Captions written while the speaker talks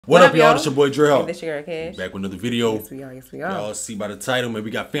What up, y'all? It's your boy Dreadhawk. This your cash. Back with another video. Yes, we are. Yes, we are. Y'all see by the title, man,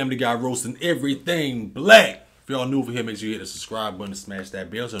 we got Family Guy roasting everything black. If y'all new over here, make sure you hit the subscribe button and smash that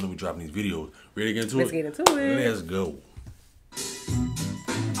bell so you know we dropping these videos. Ready to get into Let's get into it. Let's go.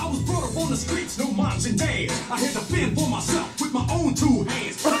 I was brought up on the streets, no moms and dads. I had to fend for myself with my own two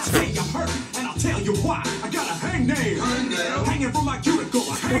hands. Today I'm hurt, and I'll tell you why. I got a hangnail hanging from my cuticle. A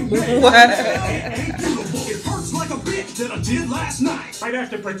hangnail. What? It ain't beautiful. It hurts like a bitch that I did last night. I'd have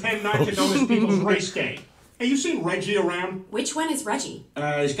to pretend not to notice people's race day. Hey, you seen Reggie around? Which one is Reggie?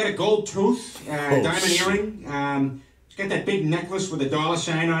 He's got a gold tooth, diamond earring. He's got that big necklace with a dollar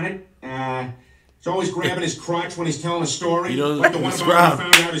sign on it. He's always grabbing his crotch when he's telling a story. Like the one about when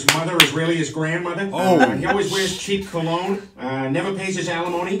he found out his mother is really his grandmother. He always wears cheap cologne. Never pays his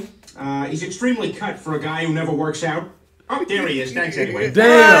alimony. He's extremely cut for a guy who never works out. Oh, there he is. Thanks anyway.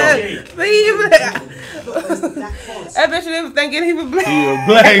 Damn. I bet you they was thinking he was black. He was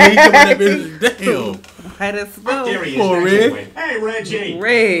black. He coming that bitch. Damn. Might as Oh, well. there he is. Poor Thanks Red. anyway. Hey, Reggie.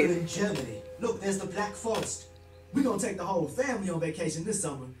 Red. In Germany. Look, there's the Black Forest. We're gonna take the whole family on vacation this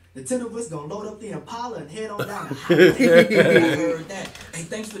summer. The 10 of us gonna load up the Impala and head on down the highway. I heard that. Hey,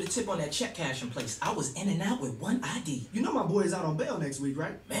 thanks for the tip on that check cashing place. I was in and out with one ID. You know my boy's out on bail next week,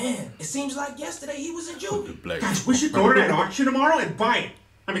 right? Man, it seems like yesterday he was in juvie. Gosh, we should go to that auction tomorrow and buy it.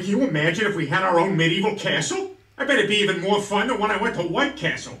 I mean, can you imagine if we had our own medieval castle? I bet it'd be even more fun than when I went to White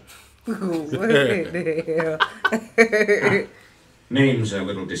Castle. What the hell? Name's a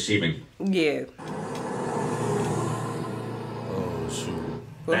little deceiving. Yeah. Oh, shoot.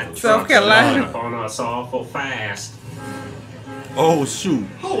 That South Carolina. up on us awful fast. Oh, shoot.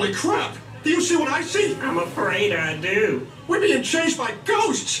 Holy crap! Do you see what I see? I'm afraid I do. We're being chased by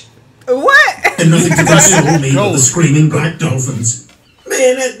ghosts! What? And nothing to console me but the screaming black dolphins.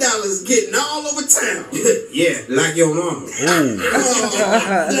 Man, that dollar's getting all over town. Yeah, like your mama.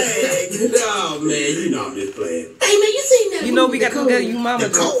 Oh, man, you know I'm just playing. Hey, man, you seen that You know movie, we got to get you mama.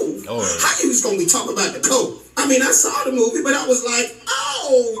 The Cove. Oh. How you just gonna be talking about The Cove? I mean, I saw the movie, but I was like,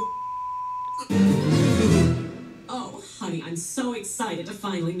 oh. Oh, honey, I'm so excited to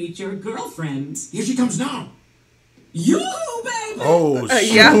finally meet your girlfriend. Here she comes now. You, baby! Oh,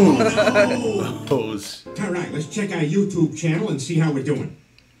 shoot. Yeah. Oh, shoot. All right, let's check our YouTube channel and see how we're doing.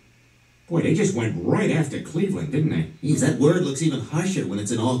 Boy, they just went right after Cleveland, didn't they? Jeez, that word looks even harsher when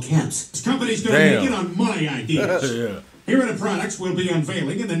it's in all caps. This company's gonna Damn. make it on my ideas. Yeah. Here are the products we'll be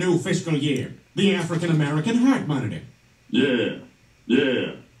unveiling in the new fiscal year. The African American Heart Monitor. Yeah.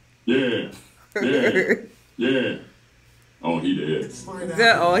 Oh, he did. Is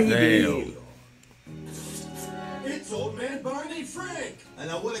that all he did? Damn. It's old man Barney Frank. And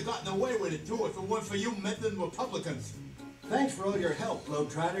I would have gotten away with it too if it weren't for you Methodist Republicans. Thanks for all your help,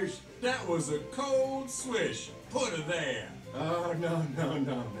 Globetrotters. That was a cold swish. Put her there. Oh, no.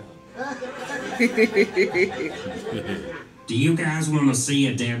 Do you guys want to see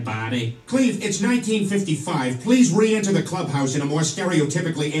a dead body? Cleve, it's 1955. Please re-enter the clubhouse in a more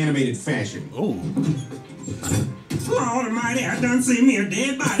stereotypically animated fashion. Oh. Lord almighty, I done see me a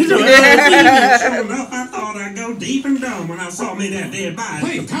dead body. Sure enough, I thought I'd go deep and dumb when I saw me that dead body.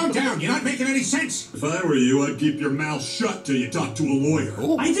 Cleve, calm down. You're not making any sense. If I were you, I'd keep your mouth shut till you talk to a lawyer.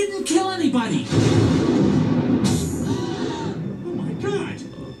 Oh. I didn't kill anybody. Oh, my God.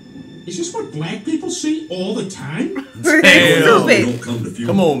 Is this what black people see all the time? Damn. Don't come to few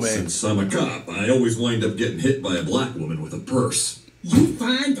Come on, man. Since I'm a cop, I always wind up getting hit by a black woman with a purse. You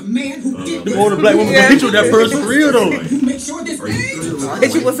find the man who did The older black woman gonna hit you with that first for real, though. You make sure this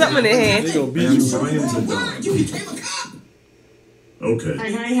Hit you with something in their hand. They gonna beat you. You became a cop. Okay.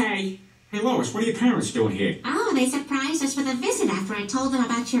 Hey. Hey, Lois, what are your parents doing here? Oh, they surprised us with a visit after I told them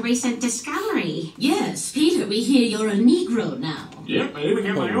about your recent discovery. Yes, Peter, we hear you're a Negro now. Yep, I even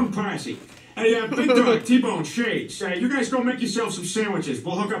got my own posse. Hey, Big Dog, T-Bone, Shades, you guys go make yourself some sandwiches.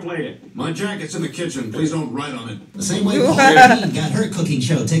 We'll hook up later. My jacket's in the kitchen. Please don't write on it. The same way Paul Dean got her cooking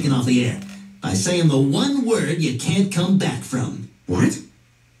show taken off the air. By saying the one word you can't come back from. What?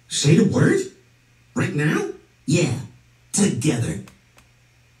 Say the word? Right now? Yeah, together.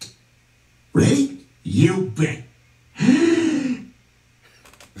 Ready? You bet.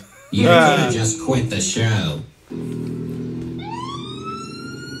 You could have just quit the show.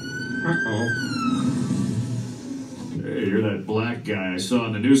 Uh-oh. Hey, you're that black guy I saw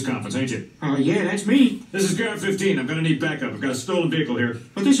in the news conference, ain't you? Oh, yeah, that's me. This is Guard 15. I'm gonna need backup. I've got a stolen vehicle here.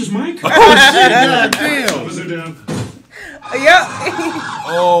 But this is my car. Oh, shit. God damn. Officer down. Yep.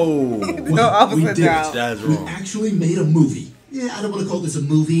 Oh. No officer did. down. That's We wrong. actually made a movie. Yeah, I don't want to call this a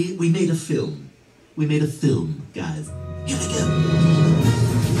movie. We made a film. We made a film, guys. Here we go.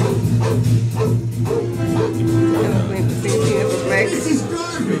 This is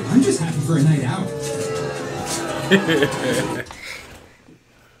garbage. I'm just happy for a night out.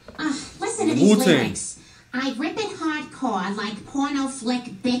 Listen to these lyrics. I rip it hardcore like porno flick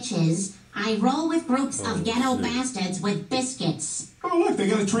bitches. I roll with groups of ghetto bastards with biscuits. Oh, look, they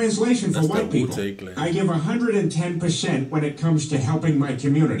got a translation for white people. I give 110% when it comes to helping my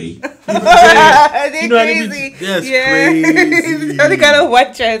community. They're crazy. That's crazy. They got a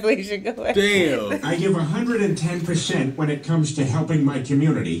white translation going. Damn. I give 110% when it comes to helping my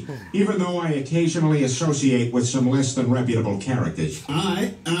community, even though I occasionally associate with some less than reputable characters.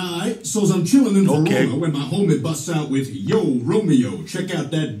 Alright. So's I'm chilling in Verona when my homie busts out with, "Yo, Romeo, check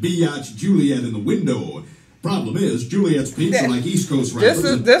out that biatch Juliet in the window." Problem is, Juliet's peeps are like East Coast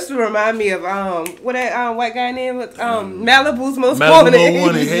rappers. This remind me of what that white guy name was Malibu's Most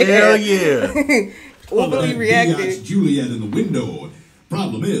Wanted. Hell yeah. Overly reacted. Biatch Juliet in the window.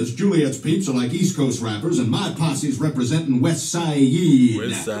 Problem is, Juliet's peeps are like East Coast rappers, and my posse's representing West Side.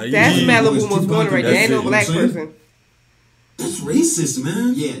 West Side. That's Malibu Most Wanted right there. Ain't no black person. That's racist,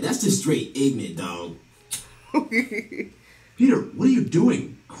 man. Yeah, that's just straight ignorant, dog. Peter, what are you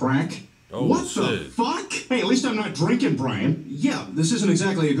doing? Crack? Oh, what shit. the fuck? Hey, at least I'm not drinking, Brian. Yeah, this isn't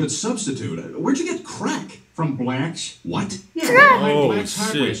exactly a good substitute. Where'd you get crack? From Black's. What? Yeah, behind Oh, Black's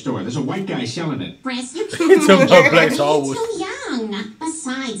hardware shit. store. There's a white guy selling it. Chris, you Talking can't about Black's You're Hardware. too young.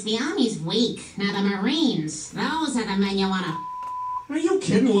 Besides, the Army's weak. Now the Marines, those are the men you want to... Are you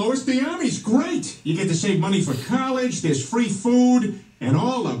kidding, Lois? The Army's great. You get to save money for college, there's free food, and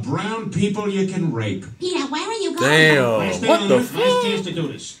all the brown people you can rape. Peter, where are you going? Damn. Last day What on the earth, last chance to do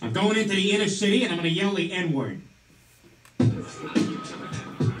this. I'm going into the inner city, and I'm going to yell the N-word.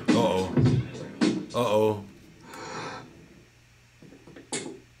 Uh-oh.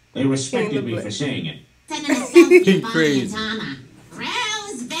 They respected me for saying it. Sending a selfie Crazy. Montana.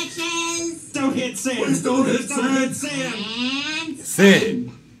 Rose, bitches! Don't hit Sam. Don't hit Sam. And...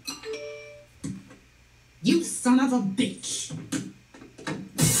 Sin. You son of a bitch.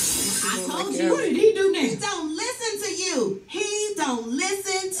 I told you. What did he do now? He don't listen to you. He don't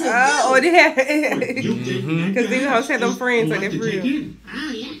listen to Oh, you. yeah. You did. Because these hoes had them friends, so they're to real. take in.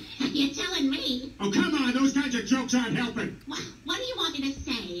 Oh, yeah. You're telling me. Oh, come on. Those kinds of jokes aren't helping. What do you want me to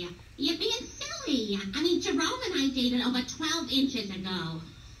say? You're being silly. I mean, Jerome and I dated over 12 inches ago.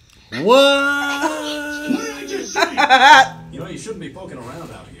 What? What did I just say? You know, you shouldn't be poking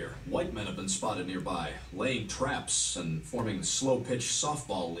around out here. White men have been spotted nearby, laying traps and forming slow-pitch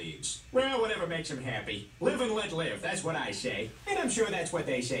softball leagues. Well, whatever makes him happy. Live and let live, that's what I say. And I'm sure that's what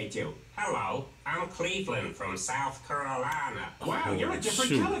they say, too. Hello, I'm Cleveland from South Carolina. Wow, you're a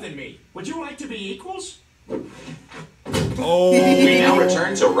different color than me. Would you like to be equals? Oh. We now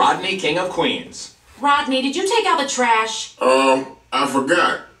return to Rodney, King of Queens. Rodney, did you take out the trash? I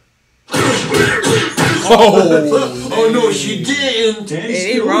forgot. Oh no, she didn't.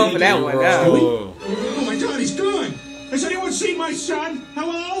 He's wrong for that one. Oh. Oh my God, he's gone. Has anyone seen my son?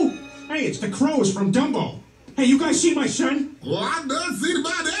 Hello? Hey, it's the crows from Dumbo. Hey, you guys see my son? Well, I done seen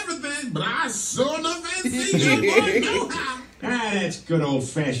about everything, but I sure enough ain't seen your boy no how. That's good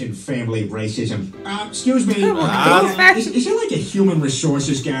old-fashioned family racism. Excuse me. Is there like a human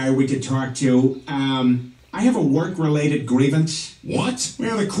resources guy we could talk to? I have a work-related grievance. What?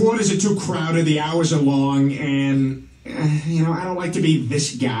 Well, the quarters are too crowded, the hours are long, and, you know, I don't like to be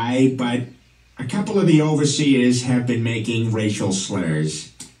this guy, but a couple of the overseers have been making racial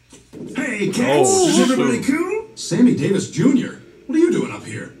slurs. Hey, cats! Is everybody cool? Sammy Davis Jr., what are you doing up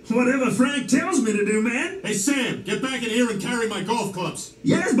here? Whatever Frank tells me to do, man. Hey, Sam, get back in here and carry my golf clubs.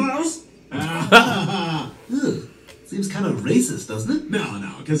 Yes, boss. Seems kind of racist, doesn't it?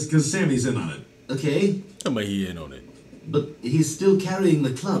 No, because Sammy's in on it. Okay. How about he in on it? But he's still carrying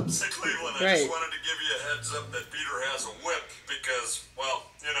the clubs. Cleveland, I just wanted to give you a heads up that Peter has a whip because, well,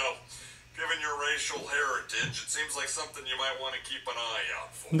 you know, given your racial heritage, it seems like something you might want to keep an eye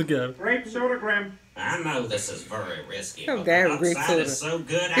out for. Look at him. Grape soda, Graham. I know this is very risky, Oh, but damn, the grape upside soda. is so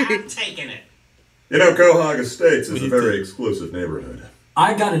good, I'm taking it. You know, Quahog Estates is a very exclusive neighborhood.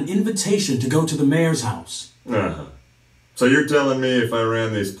 I got an invitation to go to the mayor's house. Uh-huh. So you're telling me if I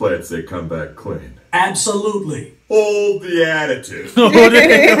ran these plates, they'd come back clean? Absolutely. Hold the attitude.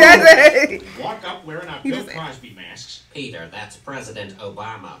 Walk up wearing our Bill Cosby masks. Peter, that's President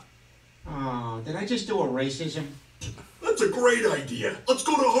Obama. Oh, did I just do a racism? That's a great idea. Let's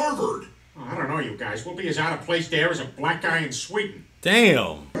go to Harvard. Oh, I don't know, you guys. We'll be as out of place there as a black guy in Sweden.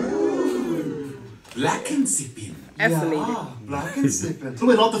 Damn. Black and sipping. Black and sipping.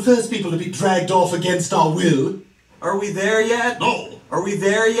 We're not the first people to be dragged off against our will. Are we there yet? No. Are we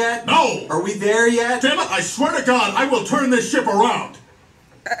there yet? No. Are we there yet? Damn it, I swear to God, I will turn this ship around.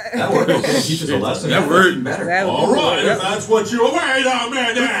 That worked okay. Teach us a lesson. That worked better. All right, if that's what you... Wait a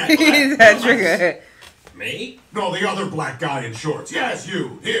minute! He's that trigger. Me? No, the other black guy in shorts. Yes,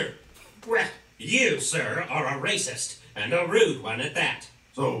 you. Here. Well, you, sir, are a racist, and a rude one at that.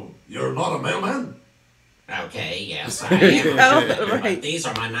 So, you're not a mailman? Okay, yes, I am. Oh, right. These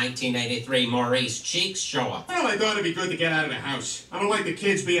are my 1983 Maurice Cheeks show-up. Well, I thought it'd be good to get out of the house. I don't like the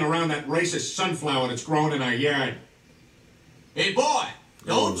kids being around that racist sunflower that's growing in our yard. Hey, boy,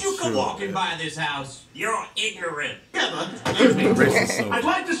 don't you come walking by this house. You're ignorant. I'd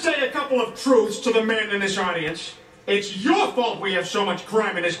like to say a couple of truths to the men in this audience. It's your fault we have so much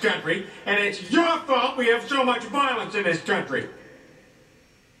crime in this country, and it's your fault we have so much violence in this country.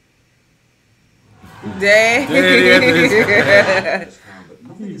 Dang. But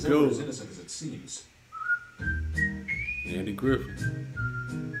nothing is ever as innocent as it seems. Andy Griffin.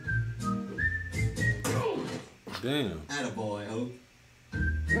 Damn. Attaboy, Hope.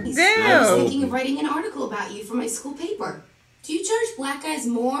 I was Damn. thinking of writing an article about you for my school paper. Do you charge black guys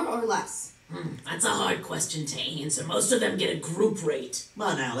more or less? That's a hard question to answer. Most of them get a group rate. Come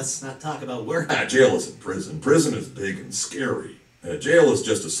on now, let's not talk about work. Jail isn't prison. Prison is big and scary. Jail is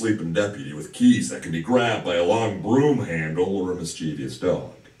just a sleeping deputy with keys that can be grabbed by a long broom handle or a mischievous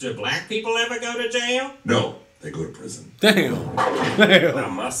dog. Do black people ever go to jail? No, they go to prison. Damn. I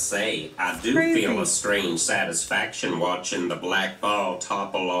must say, I do Crazy. feel a strange satisfaction watching the black ball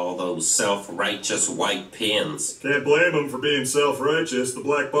topple all those self-righteous white pins. Can't blame them for being self-righteous. The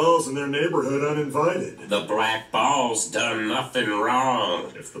black ball's in their neighborhood uninvited. The black ball's done nothing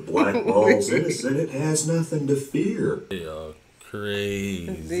wrong. If the black ball's innocent, it has nothing to fear. They are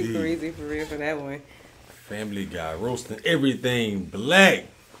crazy. They crazy for real for that one. Family Guy roasting everything black.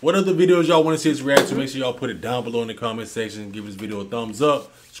 What other videos y'all want to see us react to? Make sure y'all put it down below in the comment section. Give this video a thumbs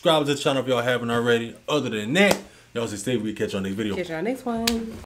up. Subscribe to the channel if y'all haven't already. Other than that, y'all stay safe. We catch you on the next video. Catch y'all next one.